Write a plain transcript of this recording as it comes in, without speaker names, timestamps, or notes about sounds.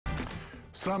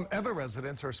Some Eva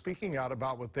residents are speaking out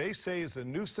about what they say is a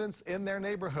nuisance in their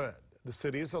neighborhood. The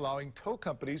city is allowing tow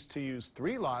companies to use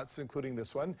 3 lots, including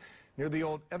this one, near the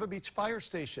old Eva Beach fire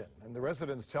station. And the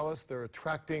residents tell us they're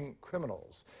attracting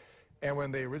criminals. And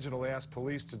when they originally asked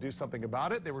police to do something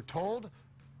about it, they were told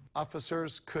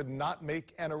officers could not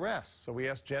make an arrest. So we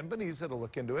asked Jen Beniza to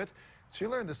look into it. She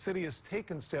learned the city has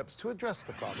taken steps to address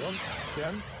the problem.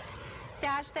 Jen?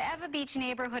 Dash, the Eva Beach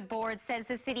Neighborhood Board says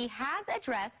the city has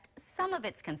addressed some of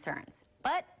its concerns,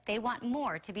 but they want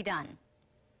more to be done.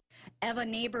 Eva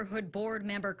Neighborhood Board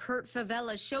member Kurt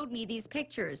Favela showed me these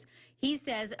pictures. He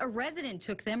says a resident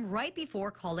took them right before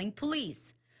calling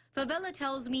police. Favela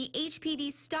tells me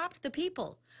HPD stopped the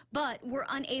people, but were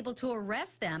unable to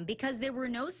arrest them because there were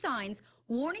no signs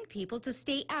warning people to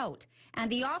stay out,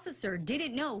 and the officer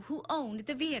didn't know who owned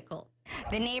the vehicle.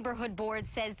 The neighborhood board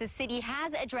says the city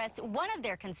has addressed one of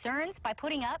their concerns by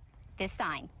putting up this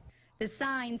sign. The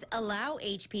signs allow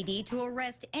HPD to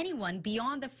arrest anyone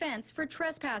beyond the fence for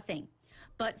trespassing.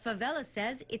 But Favela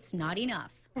says it's not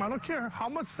enough. I don't care how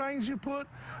much signs you put.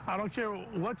 I don't care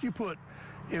what you put.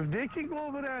 If they can go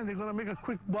over there and they're going to make a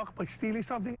quick buck by stealing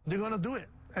something, they're going to do it.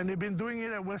 And they've been doing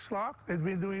it at West Lock. They've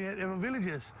been doing it in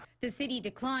villages. The city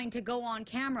declined to go on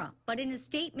camera, but in a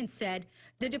statement said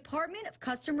the Department of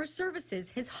Customer Services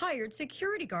has hired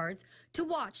security guards to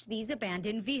watch these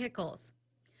abandoned vehicles.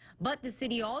 But the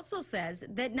city also says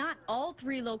that not all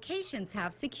 3 locations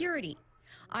have security.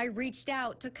 I reached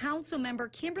out to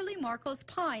Councilmember Kimberly Marcos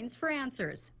Pines for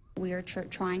answers. We are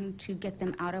trying to get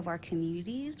them out of our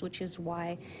communities, which is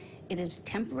why it is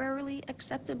temporarily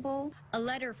acceptable. A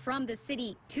letter from the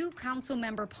city to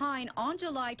Councilmember Pine on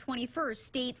July 21st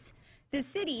states the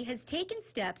city has taken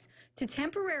steps to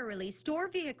temporarily store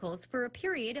vehicles for a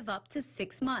period of up to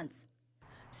 6 months.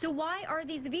 So why are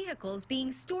these vehicles being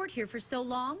stored here for so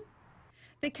long?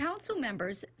 The council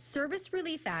members' Service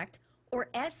Relief Act, or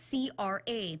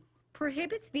SCRA,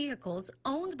 prohibits vehicles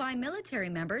owned by military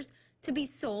members to be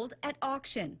sold at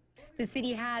auction. The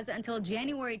city has until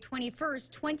January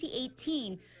 21st,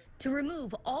 2018 to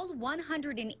remove all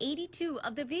 182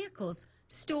 of the vehicles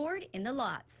stored in the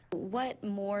lots. What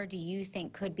more do you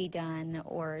think could be done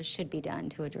or should be done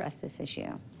to address this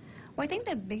issue? Well, I think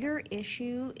the bigger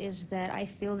issue is that I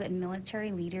feel that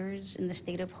military leaders in the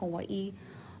state of Hawaii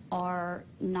are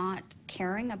not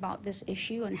caring about this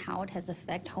issue and how it has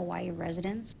affected Hawaii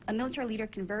residents. A military leader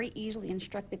can very easily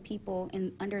instruct the people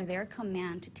under their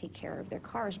command to take care of their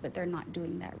cars, but they're not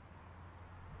doing that.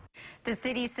 The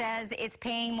city says it's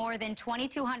paying more than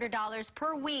 $2,200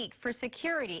 per week for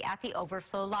security at the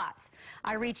overflow lots.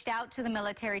 I reached out to the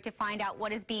military to find out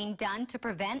what is being done to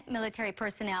prevent military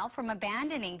personnel from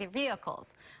abandoning their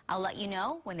vehicles. I'll let you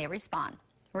know when they respond.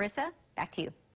 Marissa, back to you.